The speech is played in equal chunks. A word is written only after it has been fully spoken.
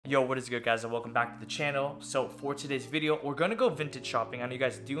Yo, what is good, guys, and welcome back to the channel. So for today's video, we're gonna go vintage shopping. I know you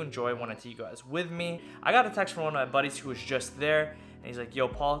guys do enjoy wanting to take you guys with me. I got a text from one of my buddies who was just there, and he's like, yo,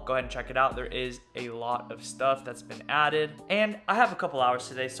 Paul, go ahead and check it out. There is a lot of stuff that's been added, and I have a couple hours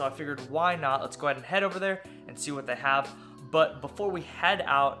today, so I figured why not? Let's go ahead and head over there and see what they have. But before we head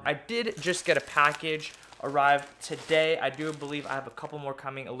out, I did just get a package arrive today. I do believe I have a couple more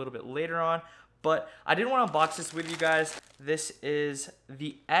coming a little bit later on, but I did want to unbox this with you guys. This is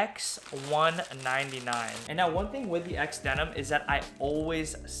the X199. And now one thing with the X denim is that I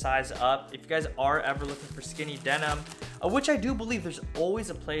always size up. If you guys are ever looking for skinny denim, which I do believe there's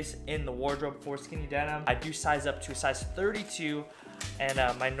always a place in the wardrobe for skinny denim, I do size up to a size 32, and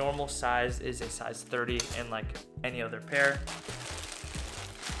my normal size is a size 30 in like any other pair.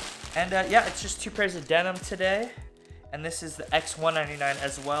 And yeah, it's just 2 pairs of denim today. And this is the X199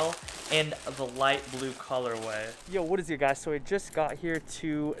 as well in the light blue colorway. Yo, what is it, guys? So I just got here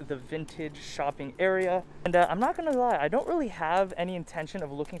to the vintage shopping area. And I'm not gonna lie, I don't really have any intention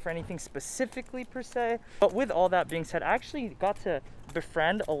of looking for anything specifically per se. But with all that being said, I actually got to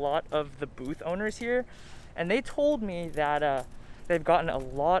befriend a lot of the booth owners here. And they told me that they've gotten a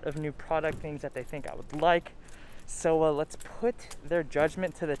lot of new product things that they think I would like. So let's put their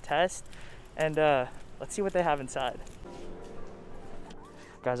judgment to the test and let's see what they have inside.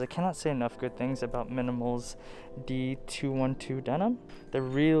 Guys, I cannot say enough good things about Minimal's D212 denim. They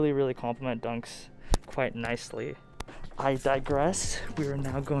really complement Dunks quite nicely. I digress. We are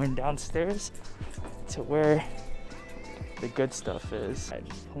now going downstairs to where the good stuff is. I'm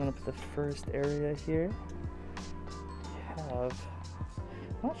just pulling up the first area here. We have,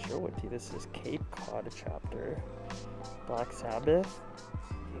 I'm not sure what tee this is, Cape Cod chapter. Black Sabbath.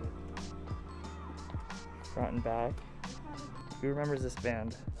 Front and back. Who remembers this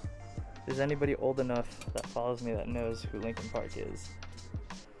band? If there's anybody old enough that follows me that knows who Linkin Park is.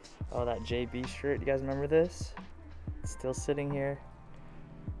 Oh, that JB shirt, you guys remember this? It's still sitting here.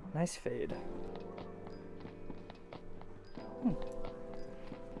 Nice fade.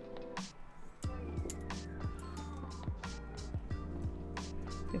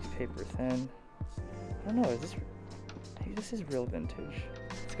 It's paper thin. I don't know, is this, maybe this is real vintage.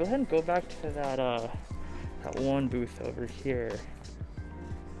 Let's go ahead and go back to that one booth over here.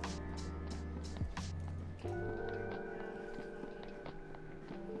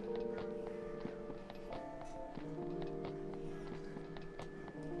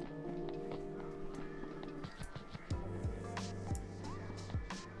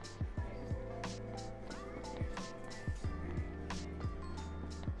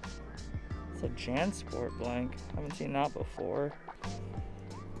 It's a JanSport blank. Haven't seen that before.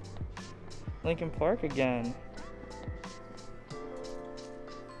 Linkin Park again.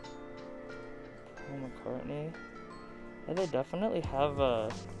 Paul McCartney. Yeah, they definitely have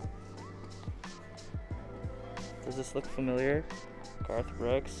a... Does this look familiar? Garth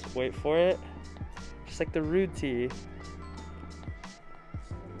Brooks. Wait for it. Just like the Rude tee.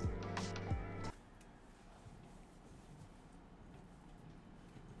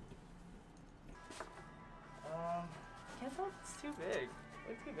 Can't tell if it's too big.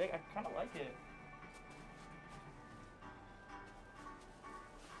 It's too big. I kind of like it.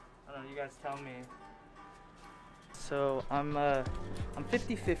 I don't know, you guys tell me. So I'm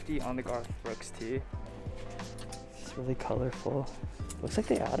 50-50 on the Garth Brooks tee. It's really colorful. Looks like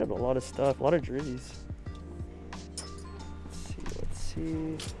they added a lot of stuff, a lot of jerseys. Let's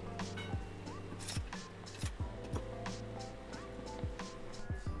see.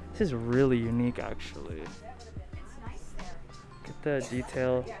 This is really unique, actually. Get the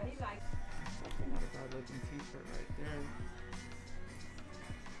detail. Not a bad looking t-shirt right there.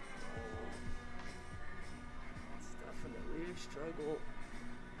 It's definitely a struggle.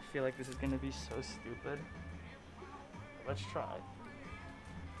 I feel like this is gonna be so stupid. Let's try.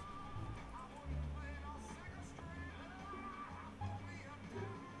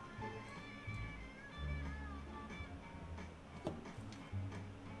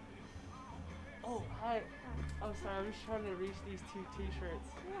 Oh, hi. I'm sorry, I'm just trying to reach these 2 t-shirts.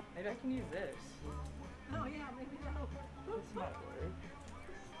 Maybe I can use this. Oh yeah, maybe that'll work. This might work.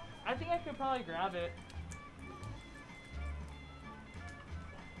 I think I could probably grab it.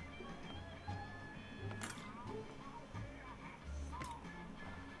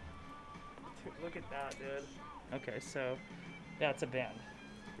 Dude, look at that, dude. Okay, so, yeah, it's a band.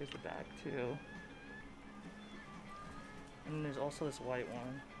 Here's the back, too. And then there's also this white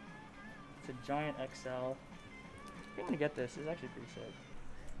one. It's a giant XL. I'm gonna get this. It's actually pretty sick.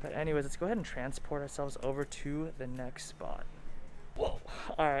 But anyways, let's go ahead and transport ourselves over to the next spot. Whoa.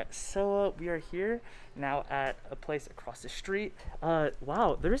 All right, so we are here now at a place across the street.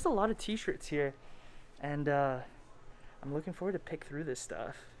 Wow, there's a lot of t-shirts here, and I'm looking forward to pick through this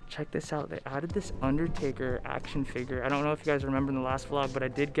stuff. Check this out, they added this Undertaker action figure. I don't know if you guys remember in the last vlog, but I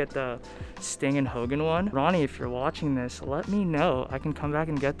did get the Sting and Hogan one. Ronnie, if you're watching this, let me know. I can come back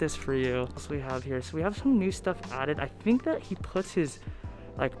and get this for you. What else we have here? So we have some new stuff added. I think that he puts his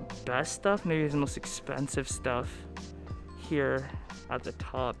like best stuff, maybe his most expensive stuff here at the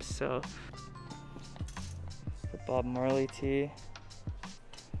top. So the Bob Marley tee.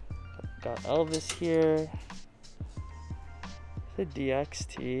 Got Elvis here. The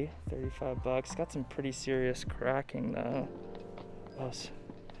DXT, 35 bucks. Got some pretty serious cracking though. Oh,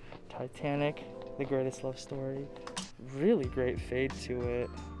 Titanic, The Greatest Love Story. Really great fade to it.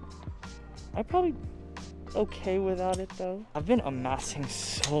 I probably okay without it though. I've been amassing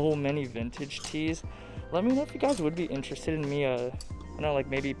so many vintage tees. Let me know if you guys would be interested in me, I don't know, like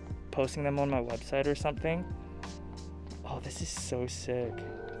maybe posting them on my website or something. Oh, this is so sick.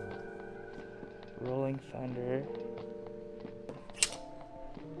 Rolling Thunder.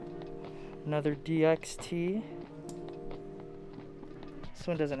 Another DXT. This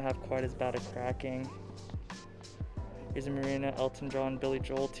one doesn't have quite as bad a cracking. Here's a Marina, Elton John, Billy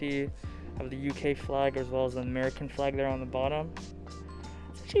Joel tee. Have the UK flag as well as the American flag there on the bottom.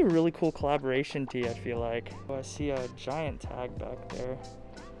 It's actually a really cool collaboration tee, I feel like. Oh, I see a giant tag back there.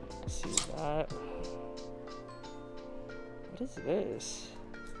 See that? What is this?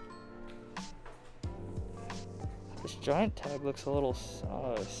 This giant tag looks a little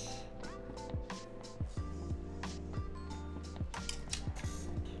sus.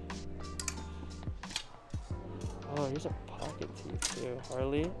 Oh, here's a pocket tee too.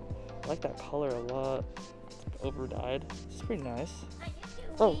 Harley. I like that color a lot. It's over-dyed. It's pretty nice.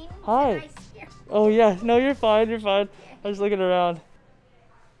 Oh, hi. Oh yeah, no, you're fine, you're fine. I was looking around.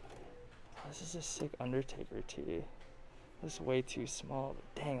 This is a sick Undertaker tee. This is way too small,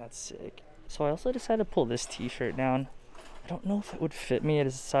 but dang, that's sick. So I also decided to pull this t-shirt down. I don't know if it would fit me. It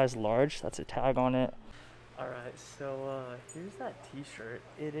is a size large. That's a tag on it. All right, so here's that t-shirt.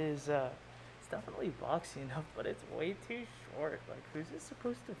 It is it's definitely boxy enough, but it's way too short. Like, who's this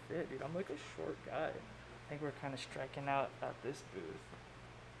supposed to fit, dude? I'm like a short guy. I think we're kind of striking out at this booth.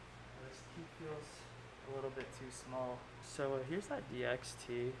 This tee feels a little bit too small. So here's that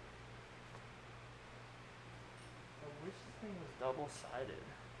DXT. I wish this thing was double-sided.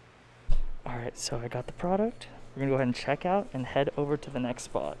 All right, so I got the product. We're gonna go ahead and check out and head over to the next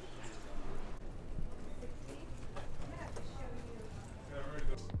spot.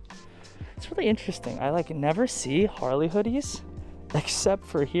 It's really interesting. I like never see Harley hoodies except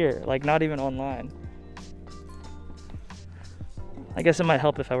for here, like not even online. I guess it might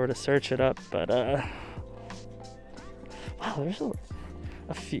help if I were to search it up, but wow, there's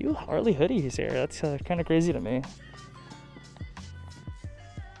a few Harley hoodies here. That's kind of crazy to me.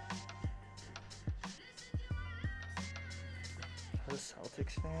 A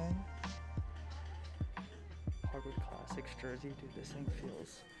Celtics fan. Hardwood Classics jersey, dude. This thing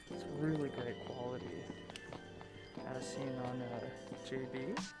feels, it's really great quality. As seen on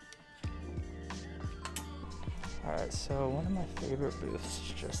JB. All right, so one of my favorite booths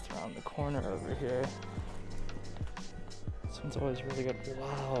is just around the corner over here. This one's always really good.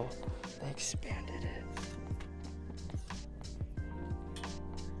 Wow, they expanded it.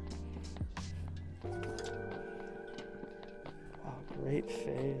 Wow, great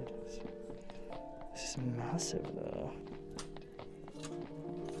fade. This is massive though.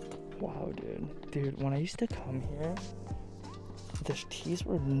 Wow, dude. Dude, when I used to come here, the tees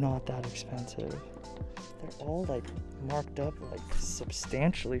were not that expensive. They're all like marked up like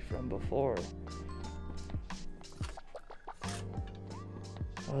substantially from before.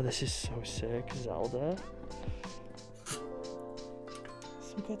 Oh, this is so sick. Zelda.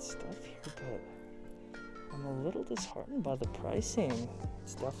 Some good stuff here, but I'm a little disheartened by the pricing.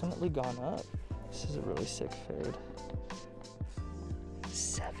 It's definitely gone up. This is a really sick fade.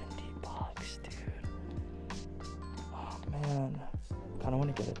 70 bucks, dude. Oh man. Kinda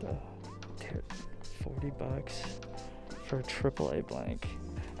wanna get it though. Dude, 40 bucks for a AAA blank.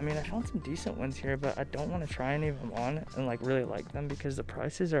 I mean, I found some decent ones here, but I don't want to try any of them on and like really like them because the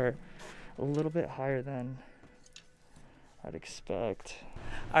prices are a little bit higher than I'd expect.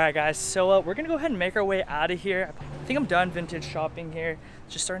 All right, guys, so we're gonna go ahead and make our way out of here. I think I'm done vintage shopping here.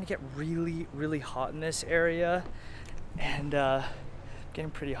 It's just starting to get really, really hot in this area, and getting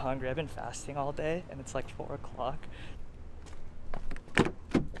pretty hungry. I've been fasting all day, and it's like 4 o'clock.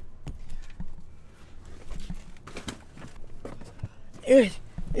 It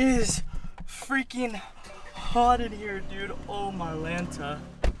is freaking hot in here, dude. Oh my Lanta.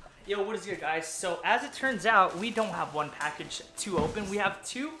 Yo, what is good, guys? So as it turns out, we don't have one package to open. We have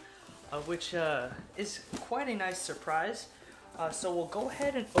two, which is quite a nice surprise. So we'll go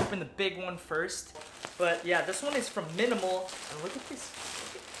ahead and open the big one first. But yeah, this one is from Minimal. And look at this,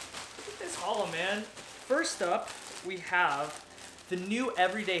 look at this haul, man. First up, we have the new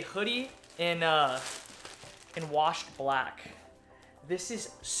everyday hoodie in washed black. This is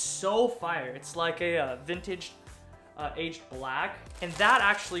so fire. It's like a vintage aged black. And that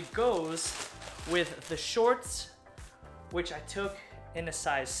actually goes with the shorts, which I took in a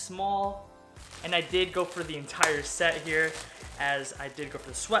size small. And I did go for the entire set here, as I did go for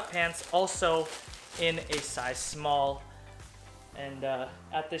the sweatpants, also in a size small. And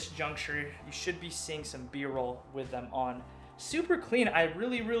at this juncture, you should be seeing some B-roll with them on. Super clean. I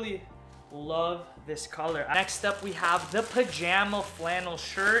really love this color. Next up, we have the pajama flannel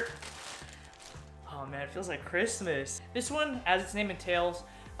shirt. Oh man, it feels like Christmas. This one, as its name entails,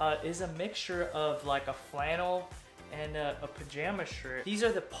 is a mixture of like a flannel and a pajama shirt. These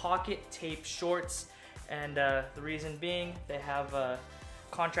are the pocket tape shorts, and the reason being, they have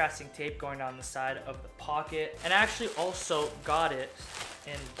contrasting tape going down the side of the pocket. And I actually also got it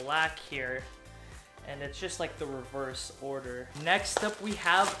in black here, and it's just like the reverse order. Next up, we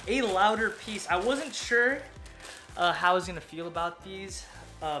have a louder piece. I wasn't sure how I was gonna feel about these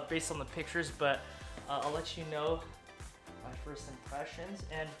based on the pictures, but I'll let you know my first impressions.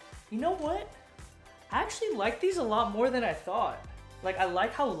 And you know what? I actually like these a lot more than I thought. Like, I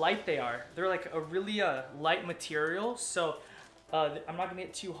like how light they are. They're like a really light material, so I'm not gonna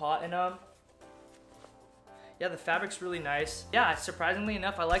get too hot in them. Yeah, the fabric's really nice. Yeah, surprisingly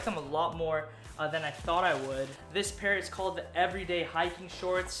enough, I like them a lot more than I thought I would. This pair is called the Everyday Hiking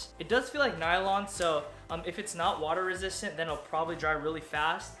Shorts. It does feel like nylon, so if it's not water resistant, then it'll probably dry really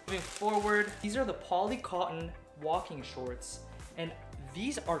fast. Moving forward, these are the poly cotton walking shorts, and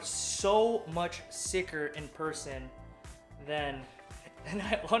these are so much sicker in person than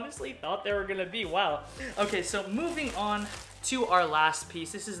I honestly thought they were gonna be. Wow. Okay, so moving on to our last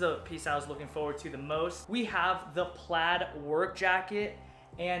piece. This is the piece I was looking forward to the most. We have the plaid work jacket,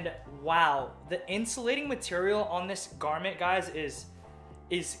 and wow, the insulating material on this garment, guys,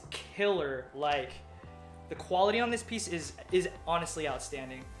 is killer. Like, the quality on this piece is honestly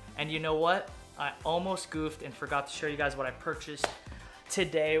outstanding. And you know what? I almost goofed and forgot to show you guys what I purchased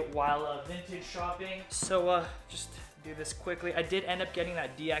today while vintage shopping. So just do this quickly. I did end up getting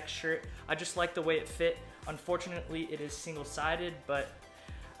that DX shirt. I just like the way it fit. Unfortunately, it is single-sided, but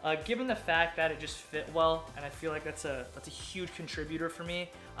given the fact that it just fit well, and I feel like that's a huge contributor for me,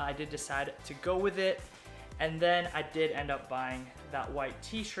 I did decide to go with it. And then I did end up buying that white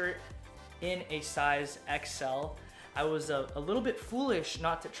t-shirt in a size XL. I was a little bit foolish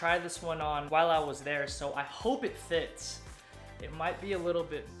not to try this one on while I was there, so I hope it fits. It might be a little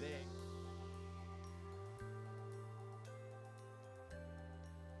bit big.